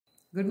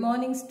Good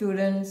morning,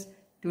 students.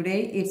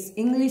 Today it's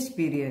English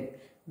period.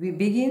 We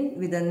begin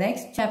with the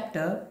next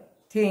chapter,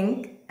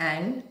 Think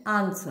and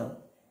Answer.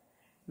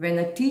 When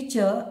a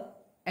teacher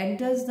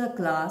enters the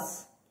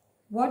class,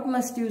 what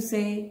must you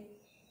say?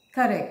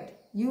 Correct.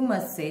 You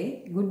must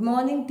say, Good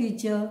morning,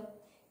 teacher.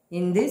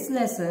 In this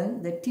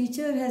lesson, the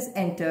teacher has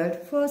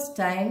entered first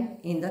time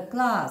in the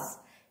class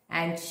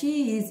and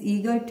she is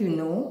eager to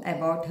know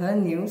about her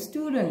new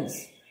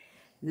students.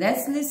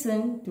 Let's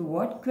listen to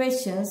what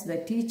questions the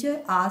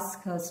teacher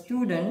asks her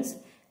students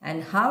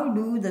and how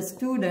do the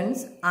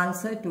students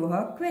answer to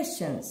her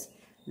questions.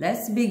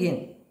 Let's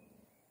begin.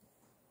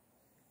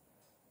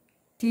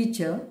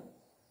 Teacher: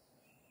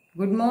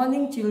 Good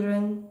morning,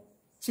 children.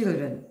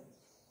 Children: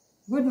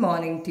 Good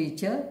morning,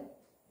 teacher.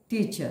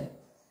 Teacher: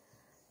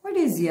 What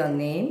is your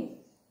name?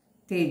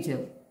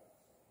 Tejal: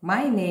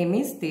 My name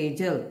is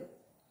Tejal.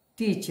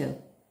 Teacher: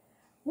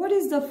 What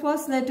is the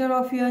first letter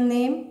of your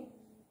name?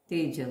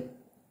 Tejal: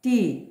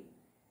 T.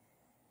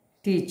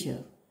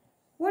 Teacher: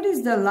 What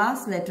is the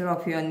last letter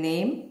of your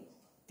name?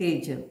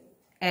 Tejal: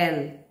 L.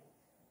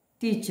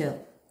 Teacher: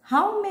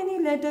 How many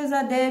letters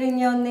are there in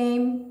your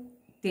name?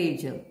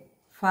 Tejal: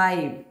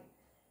 5.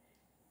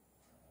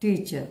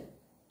 Teacher: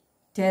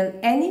 Tell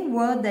any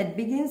word that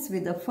begins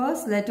with the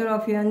first letter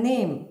of your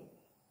name.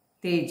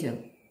 Tejal: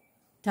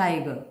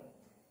 Tiger.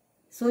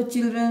 So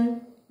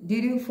children,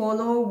 did you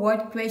follow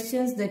what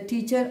questions the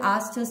teacher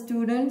asked her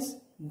students?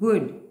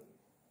 Good.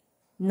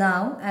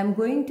 Now I am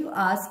going to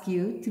ask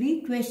you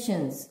 3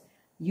 questions.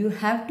 You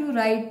have to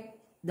write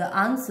the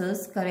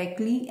answers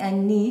correctly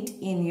and neat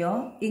in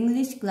your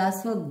English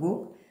classwork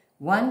book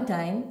one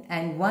time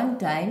and one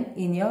time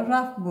in your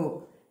rough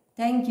book.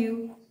 Thank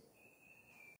you.